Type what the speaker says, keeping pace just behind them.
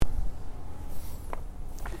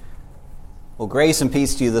Well, grace and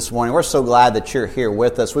peace to you this morning. We're so glad that you're here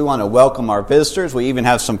with us. We want to welcome our visitors. We even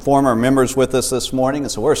have some former members with us this morning,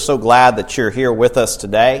 and so we're so glad that you're here with us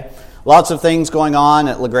today. Lots of things going on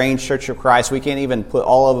at LaGrange Church of Christ. We can't even put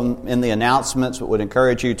all of them in the announcements, but would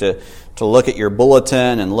encourage you to look at your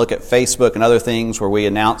bulletin and look at Facebook and other things where we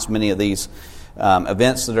announce many of these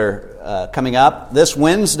events that are coming up. This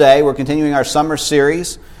Wednesday, we're continuing our summer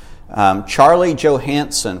series. Charlie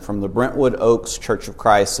Johansson from the Brentwood Oaks Church of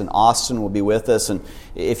Christ in Austin will be with us. And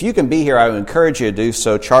if you can be here, I would encourage you to do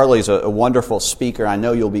so. Charlie's a wonderful speaker. I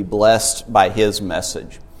know you'll be blessed by his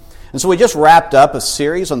message. And so we just wrapped up a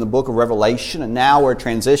series on the book of Revelation, and now we're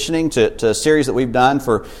transitioning to a series that we've done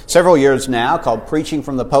for several years now called Preaching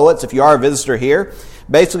from the Poets. If you are a visitor here,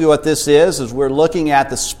 basically what this is we're looking at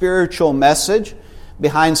the spiritual message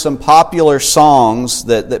behind some popular songs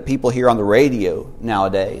that people hear on the radio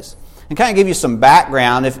nowadays. And kind of give you some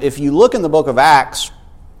background, if you look in the book of Acts,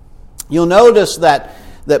 you'll notice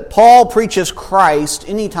that Paul preaches Christ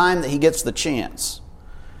anytime that he gets the chance.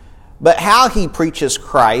 But how he preaches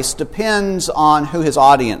Christ depends on who his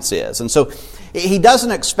audience is. And so he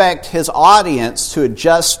doesn't expect his audience to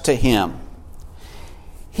adjust to him.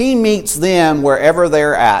 He meets them wherever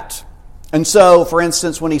they're at. And so, for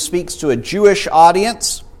instance, when he speaks to a Jewish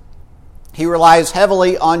audience, he relies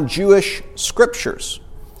heavily on Jewish scriptures.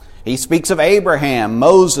 He speaks of Abraham,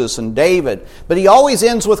 Moses, and David, but he always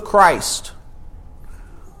ends with Christ.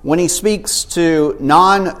 When he speaks to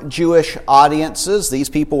non-Jewish audiences, these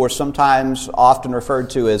people were sometimes often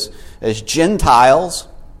referred to as Gentiles,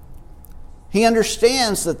 he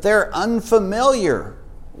understands that they're unfamiliar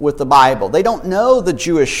with the Bible. They don't know the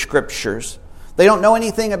Jewish scriptures. They don't know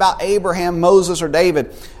anything about Abraham, Moses, or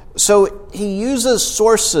David. So he uses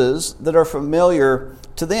sources that are familiar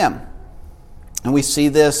to them. And we see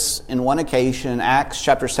this in one occasion in Acts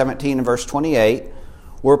chapter 17 and verse 28,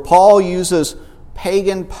 where Paul uses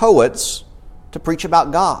pagan poets to preach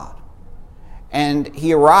about God. And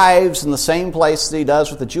he arrives in the same place that he does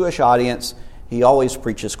with the Jewish audience. He always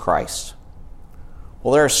preaches Christ.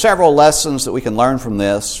 Well, there are several lessons that we can learn from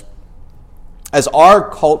this. As our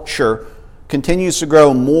culture continues to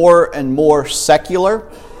grow more and more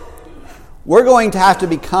secular, we're going to have to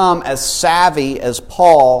become as savvy as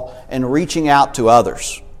Paul in reaching out to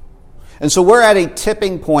others. And so we're at a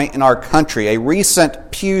tipping point in our country. A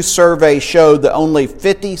recent Pew survey showed that only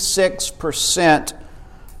 56%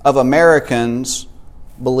 of Americans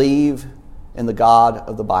believe in the God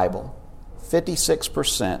of the Bible.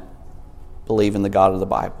 56% believe in the God of the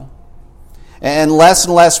Bible. And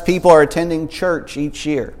less people are attending church each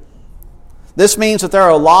year. This means that there are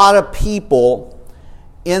a lot of people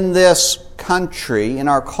in this country, in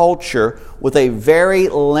our culture, with a very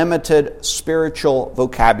limited spiritual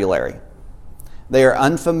vocabulary. They are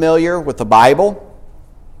unfamiliar with the Bible.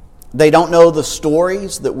 They don't know the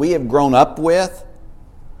stories that we have grown up with.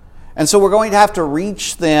 And so we're going to have to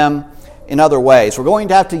reach them in other ways. We're going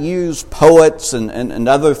to have to use poets and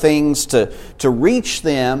other things to reach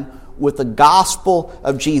them with the gospel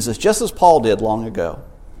of Jesus, just as Paul did long ago.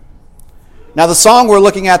 Now, the song we're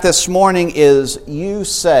looking at this morning is You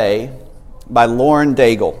Say by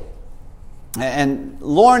Daigle. And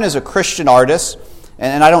Lauren is a Christian artist,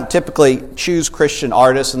 and I don't typically choose Christian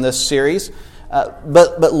artists in this series,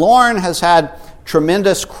 but Lauren has had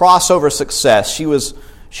tremendous crossover success.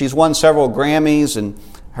 She's won several Grammys, and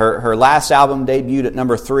her last album debuted at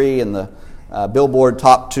number 3 in the Billboard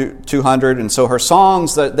Top 200, and so her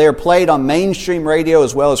songs, they're played on mainstream radio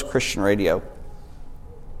as well as Christian radio.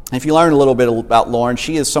 If you learn a little bit about Lauren,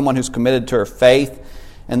 she is someone who's committed to her faith,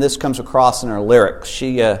 and this comes across in her lyrics.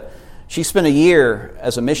 She spent a year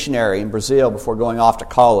as a missionary in Brazil before going off to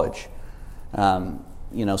college.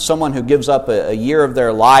 Someone who gives up a year of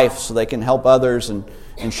their life so they can help others and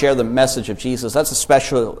share the message of Jesus. That's a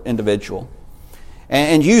special individual.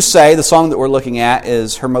 And You Say, the song that we're looking at,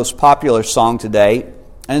 is her most popular song to date.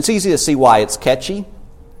 And it's easy to see why. It's catchy.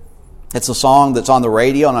 It's a song that's on the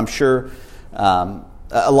radio, and I'm sure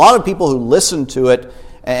a lot of people who listen to it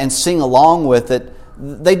and sing along with it,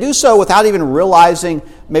 they do so without even realizing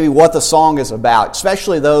maybe what the song is about,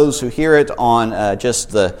 especially those who hear it on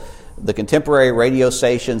just the contemporary radio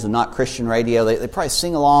stations and not Christian radio. They probably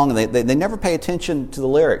sing along, and they never pay attention to the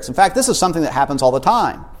lyrics. In fact, this is something that happens all the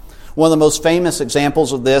time. One of the most famous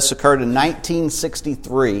examples of this occurred in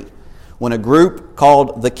 1963 when a group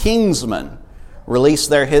called The Kingsmen released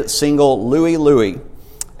their hit single Louie Louie.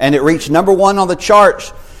 And it reached number 1 on the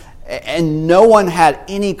charts, and no one had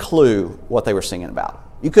any clue what they were singing about.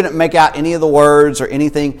 You couldn't make out any of the words or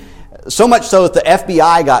anything. So much so that the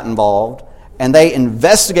FBI got involved, and they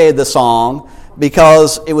investigated the song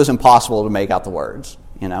because it was impossible to make out the words,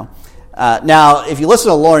 Now, if you listen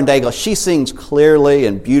to Lauren Daigle, she sings clearly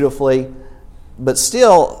and beautifully, but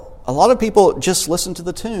still, a lot of people just listen to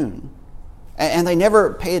the tune, and they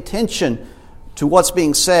never pay attention to what's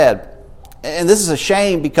being said. And this is a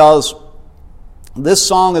shame, because this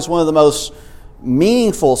song is one of the most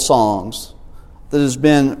meaningful songs that has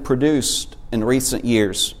been produced in recent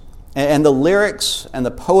years. And the lyrics and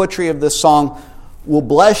the poetry of this song will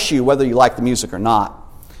bless you whether you like the music or not.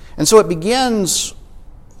 And so it begins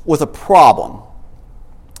with a problem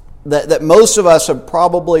that most of us have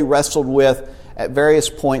probably wrestled with at various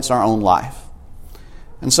points in our own life.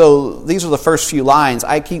 And so these are the first few lines.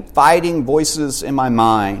 I keep fighting voices in my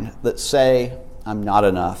mind that say I'm not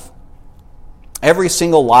enough. Every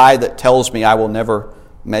single lie that tells me I will never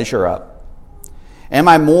measure up. Am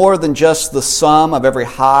I more than just the sum of every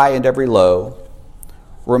high and every low?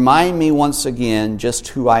 Remind me once again just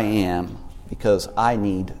who I am, because I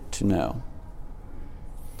need to know.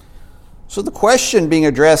 So the question being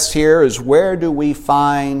addressed here is, where do we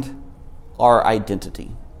find our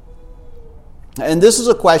identity? And this is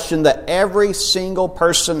a question that every single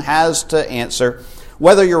person has to answer,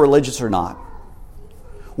 whether you're religious or not.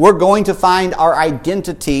 We're going to find our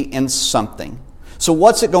identity in something. So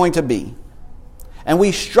what's it going to be? And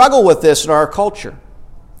we struggle with this in our culture.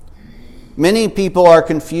 Many people are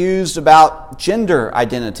confused about gender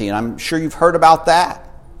identity, and I'm sure you've heard about that.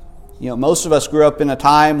 You know, most of us grew up in a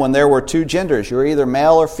time when there were two genders. You were either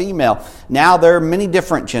male or female. Now there are many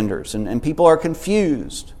different genders, and people are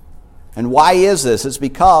confused. And why is this? It's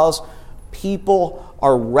because people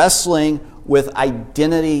are wrestling with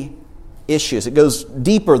identity issues. It goes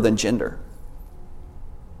deeper than gender.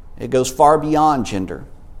 It goes far beyond gender.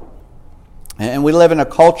 And we live in a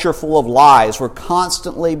culture full of lies. We're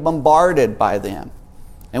constantly bombarded by them.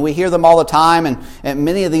 And we hear them all the time, and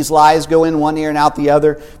many of these lies go in one ear and out the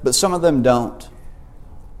other, but some of them don't.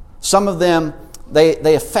 Some of them,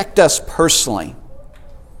 they affect us personally.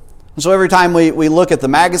 And so every time we look at the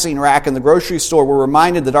magazine rack in the grocery store, we're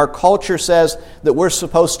reminded that our culture says that we're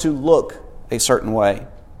supposed to look a certain way.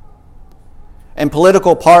 And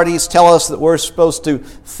political parties tell us that we're supposed to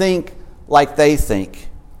think like they think.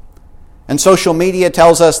 And social media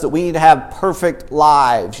tells us that we need to have perfect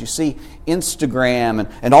lives. You see Instagram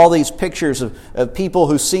and all these pictures of people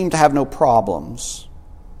who seem to have no problems.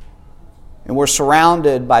 And we're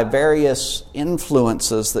surrounded by various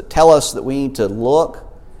influences that tell us that we need to look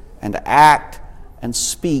and act and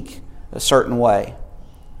speak a certain way.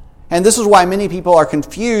 And this is why many people are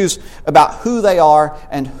confused about who they are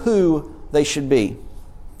and who they should be.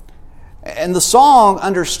 And the song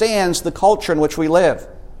understands the culture in which we live.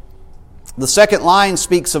 The second line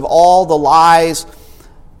speaks of all the lies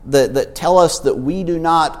that tell us that we do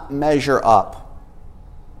not measure up.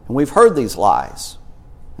 And we've heard these lies.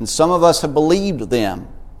 And some of us have believed them.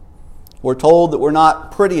 We're told that we're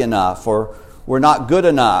not pretty enough, or we're not good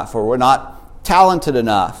enough, or we're not talented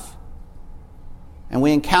enough. And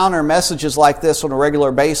we encounter messages like this on a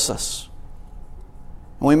regular basis.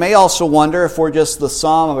 And we may also wonder if we're just the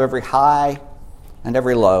sum of every high and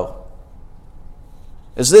every low.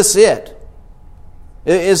 Is this it?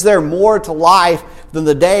 Is there more to life than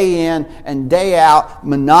the day in and day out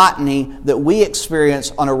monotony that we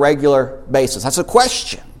experience on a regular basis? That's a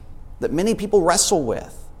question that many people wrestle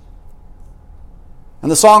with. And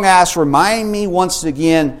the song asks, remind me once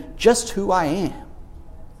again just who I am.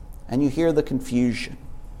 And you hear the confusion.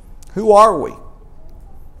 Who are we?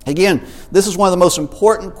 Again, this is one of the most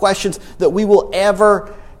important questions that we will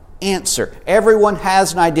ever answer. Everyone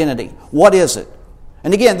has an identity. What is it?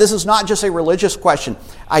 And again, this is not just a religious question.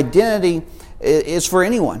 Identity is for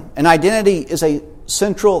anyone. And identity is a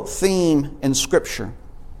central theme in Scripture.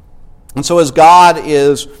 And so as God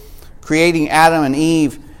is creating Adam and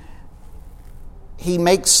Eve, He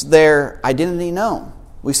makes their identity known.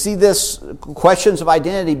 We see this questions of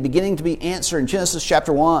identity beginning to be answered in Genesis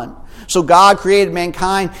chapter 1. So God created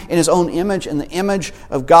mankind in His own image. In the image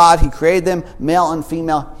of God, He created them. Male and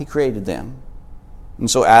female, He created them. And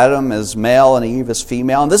so Adam is male and Eve is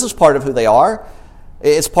female. And this is part of who they are.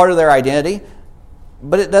 It's part of their identity.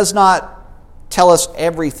 But it does not tell us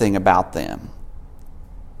everything about them.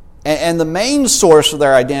 And the main source of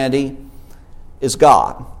their identity is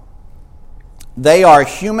God. They are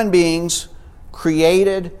human beings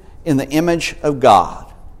created in the image of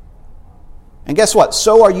God. And guess what?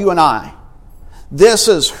 So are you and I. This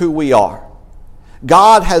is who we are.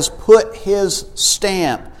 God has put His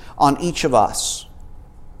stamp on each of us.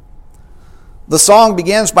 The song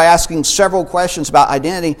begins by asking several questions about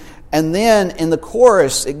identity, and then in the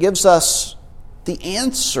chorus it gives us the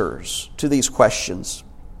answers to these questions.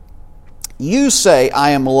 You say,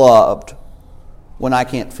 I am loved. when I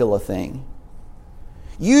can't feel a thing.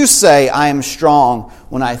 You say I am strong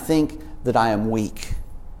when I think that I am weak.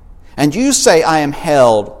 And you say I am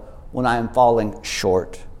held when I am falling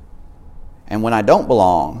short. And when I don't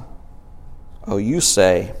belong, oh, you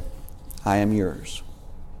say I am yours.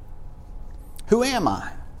 Who am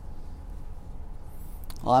I?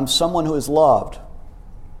 Well, I'm someone who is loved.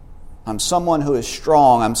 I'm someone who is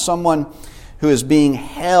strong. I'm someone who is being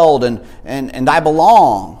held, and I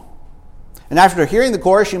belong. And after hearing the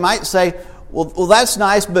chorus, you might say, well, that's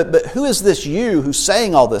nice, but who is this you who's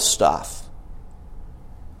saying all this stuff?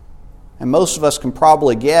 And most of us can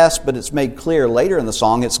probably guess, but it's made clear later in the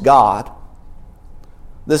song, it's God.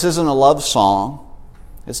 This isn't a love song.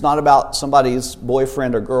 It's not about somebody's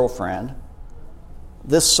boyfriend or girlfriend.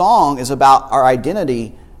 This song is about our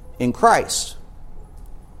identity in Christ.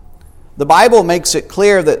 The Bible makes it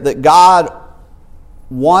clear that God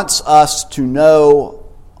wants us to know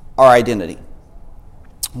our identity.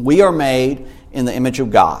 We are made in the image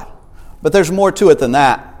of God. But there's more to it than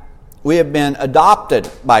that. We have been adopted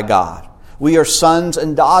by God. We are sons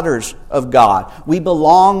and daughters of God. We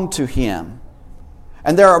belong to Him.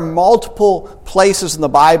 And there are multiple places in the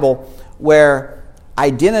Bible where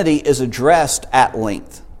identity is addressed at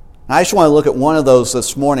length. And I just want to look at one of those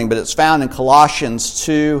this morning, but it's found in Colossians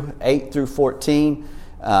 2, 8 through 14.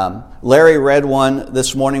 Larry read one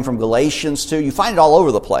this morning from Galatians 2. You find it all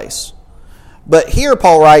over the place. But here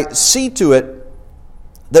Paul writes, see to it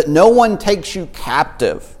that no one takes you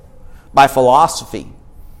captive by philosophy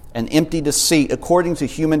and empty deceit according to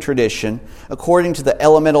human tradition, according to the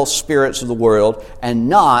elemental spirits of the world, and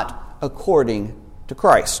not according to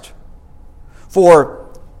Christ.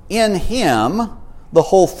 For in Him the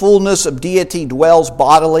whole fullness of deity dwells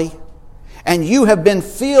bodily, and you have been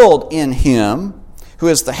filled in Him, who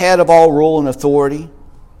is the head of all rule and authority.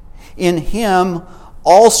 In Him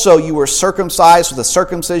also you were circumcised with a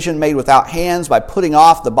circumcision made without hands, by putting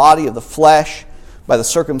off the body of the flesh by the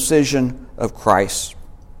circumcision of Christ,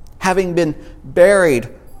 having been buried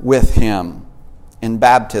with Him in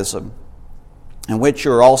baptism, in which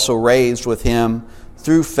you are also raised with Him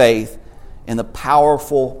through faith in the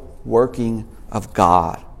powerful working of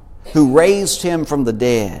God, who raised Him from the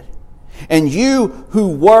dead. And you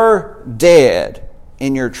who were dead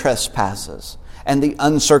in your trespasses and the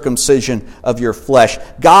uncircumcision of your flesh,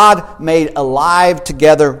 God made alive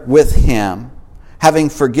together with Him, having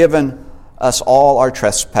forgiven us all our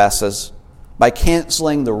trespasses, by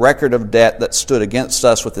canceling the record of debt that stood against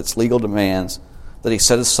us with its legal demands, that He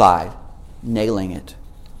set aside, nailing it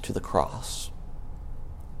to the cross.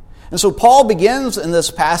 And so Paul begins in this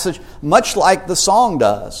passage much like the song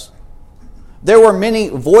does. There were many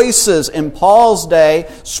voices in Paul's day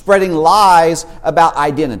spreading lies about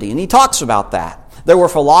identity, and he talks about that. There were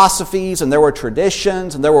philosophies, and there were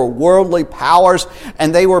traditions, and there were worldly powers,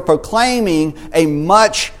 and they were proclaiming a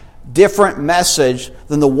much different message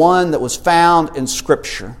than the one that was found in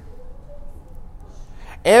Scripture.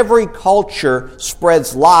 Every culture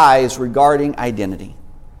spreads lies regarding identity.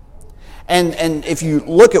 And if you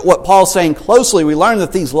look at what Paul's saying closely, we learn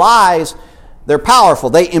that these lies, they're powerful.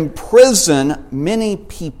 They imprison many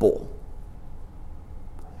people.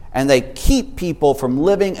 And they keep people from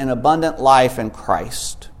living an abundant life in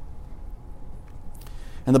Christ.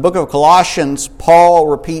 In the book of Colossians, Paul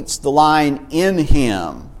repeats the line, in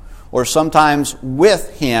Him, or sometimes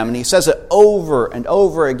with Him. And he says it over and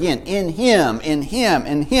over again. In Him, in Him,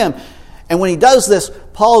 in Him. And when he does this,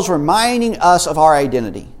 Paul's reminding us of our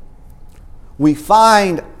identity. We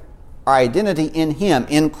find our identity in Him,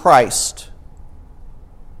 in Christ.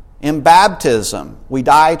 In baptism, we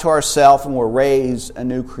die to ourselves and we're raised a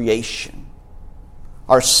new creation.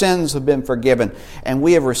 Our sins have been forgiven, and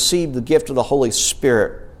we have received the gift of the Holy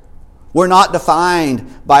Spirit. We're not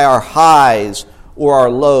defined by our highs or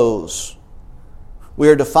our lows. We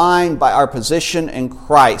are defined by our position in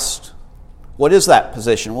Christ. What is that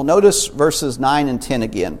position? Well, notice verses 9 and 10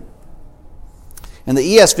 again. In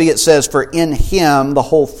the ESV it says, for in Him the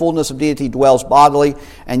whole fullness of deity dwells bodily,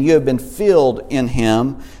 and you have been filled in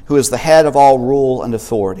Him, who is the head of all rule and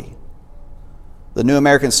authority. The New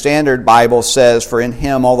American Standard Bible says, for in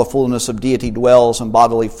Him all the fullness of deity dwells in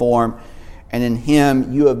bodily form, and in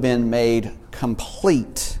Him you have been made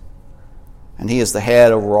complete, and He is the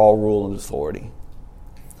head over all rule and authority.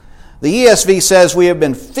 The ESV says we have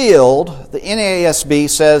been filled. The NASB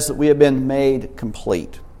says that we have been made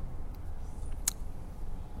complete.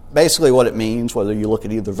 Basically what it means, whether you look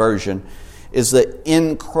at either version, is that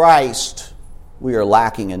in Christ we are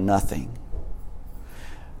lacking in nothing.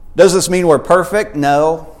 Does this mean we're perfect?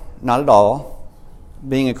 No, not at all.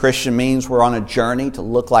 Being a Christian means we're on a journey to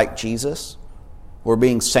look like Jesus. We're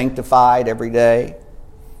being sanctified every day.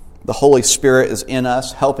 The Holy Spirit is in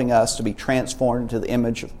us, helping us to be transformed into the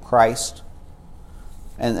image of Christ.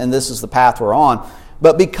 And this is the path we're on.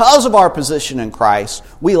 But because of our position in Christ,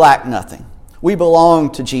 we lack nothing. We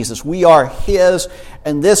belong to Jesus. We are His,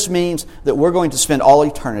 and this means that we're going to spend all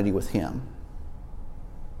eternity with Him.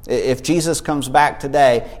 If Jesus comes back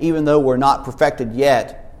today, even though we're not perfected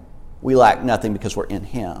yet, we lack nothing because we're in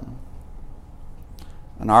Him.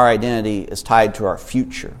 And our identity is tied to our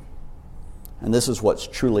future. And this is what's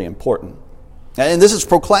truly important. And this is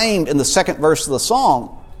proclaimed in the second verse of the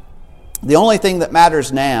song. The only thing that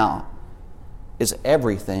matters now is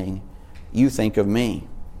everything you think of me.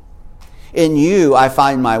 In you I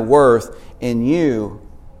find my worth. In you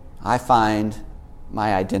I find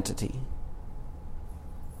my identity.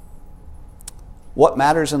 What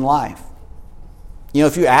matters in life? You know,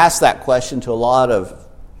 if you ask that question to a lot of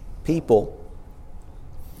people,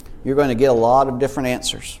 you're going to get a lot of different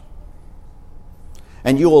answers.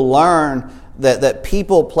 And you will learn that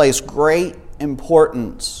people place great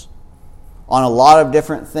importance on a lot of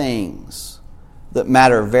different things that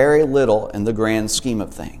matter very little in the grand scheme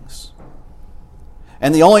of things.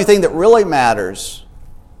 And the only thing that really matters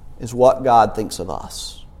is what God thinks of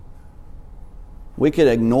us. We could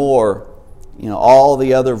ignore, all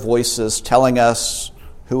the other voices telling us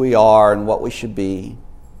who we are and what we should be,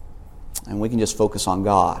 and we can just focus on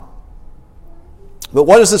God. But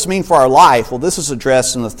what does this mean for our life? Well, this is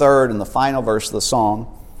addressed in the third and the final verse of the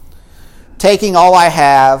song. Taking all I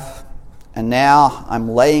have, and now I'm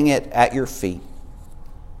laying it at your feet.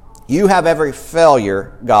 You have every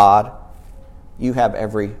failure, God. You have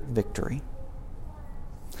every victory.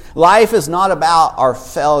 Life is not about our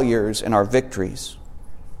failures and our victories.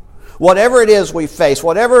 Whatever it is we face,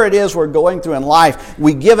 whatever it is we're going through in life,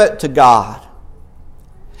 we give it to God.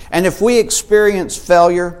 And if we experience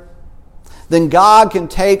failure, then God can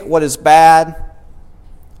take what is bad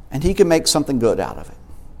and He can make something good out of it.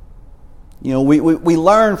 We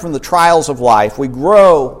learn from the trials of life. We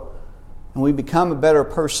grow and we become a better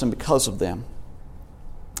person because of them.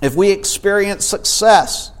 If we experience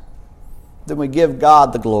success, then we give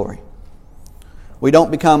God the glory. We don't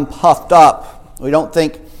become puffed up. We don't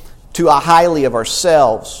think too highly of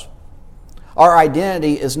ourselves. Our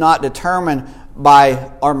identity is not determined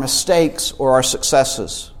by our mistakes or our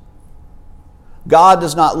successes. God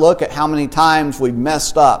does not look at how many times we've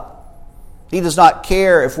messed up. He does not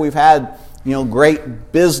care if we've had,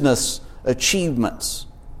 great business achievements.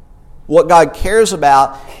 What God cares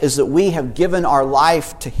about is that we have given our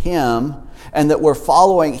life to Him and that we're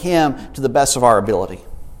following Him to the best of our ability.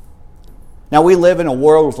 Now, we live in a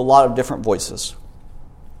world with a lot of different voices.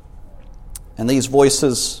 And these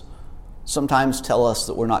voices sometimes tell us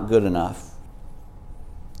that we're not good enough,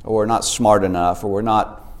 or we're not smart enough, or we're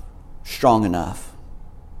not strong enough.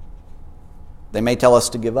 They may tell us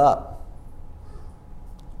to give up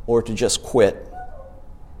or to just quit.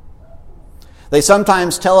 They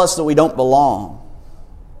sometimes tell us that we don't belong.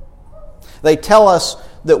 They tell us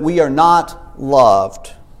that we are not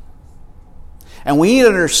loved. And we need to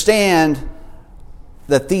understand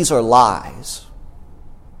that these are lies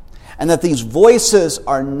and that these voices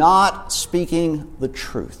are not speaking the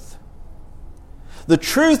truth. The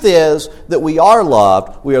truth is that we are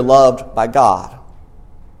loved. We are loved by God.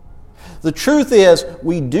 The truth is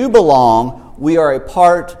we do belong. We are a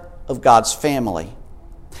part of God's family.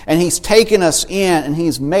 And He's taken us in and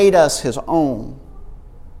He's made us His own.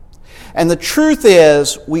 And the truth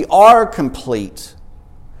is we are complete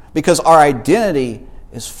because our identity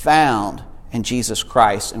is found in Jesus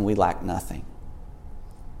Christ and we lack nothing.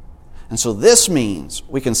 And so this means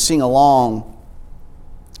we can sing along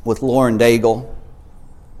with Lauren Daigle.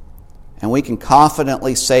 And we can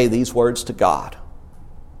confidently say these words to God.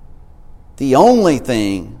 The only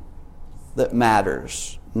thing that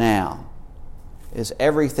matters now is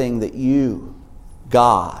everything that you,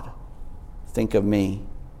 God, think of me.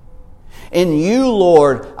 In you,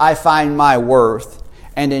 Lord, I find my worth,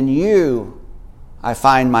 and in you I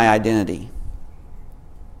find my identity.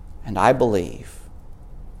 And I believe,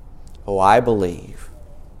 I believe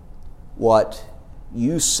what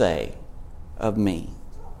you say of me.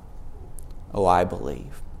 I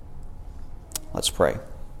believe. Let's pray.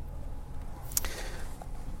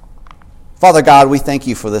 Father God, we thank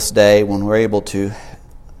you for this day when we're able to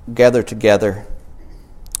gather together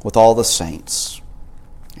with all the saints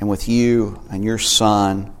and with you and your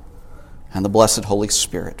Son and the blessed Holy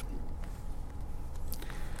Spirit.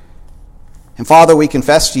 And Father, we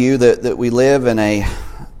confess to you that we live in a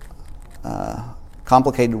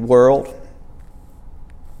complicated world,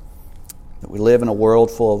 that we live in a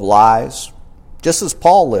world full of lies, just as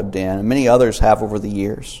Paul lived in and many others have over the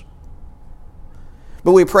years.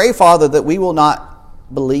 But we pray, Father, that we will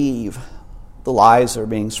not believe the lies that are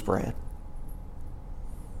being spread,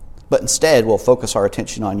 but instead we'll focus our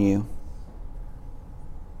attention on you,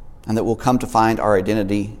 and that we'll come to find our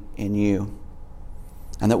identity in you,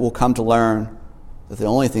 and that we'll come to learn that the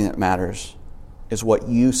only thing that matters is what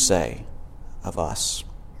you say of us.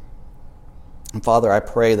 And Father, I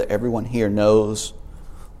pray that everyone here knows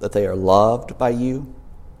that they are loved by you,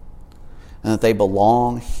 and that they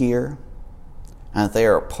belong here, and that they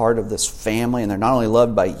are a part of this family, and they're not only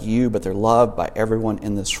loved by you, but they're loved by everyone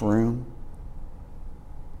in this room,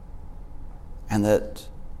 and that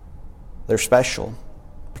they're special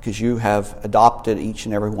because you have adopted each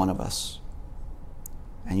and every one of us,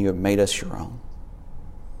 and you have made us your own.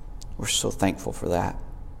 We're so thankful for that.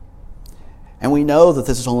 And we know that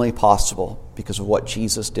this is only possible because of what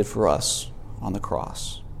Jesus did for us on the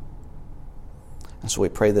cross. And so we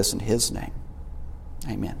pray this in his name.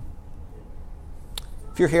 Amen.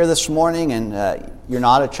 If you're here this morning and you're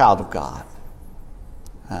not a child of God,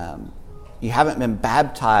 you haven't been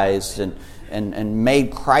baptized and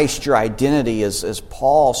made Christ your identity, as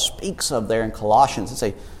Paul speaks of there in Colossians, it's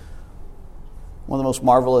one of the most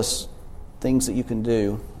marvelous things that you can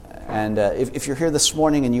do. And if you're here this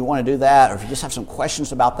morning and you want to do that, or if you just have some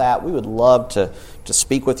questions about that, we would love to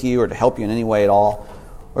speak with you or to help you in any way at all.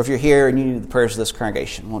 Or if you're here and you need the prayers of this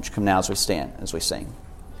congregation, why don't you come now as we stand, as we sing.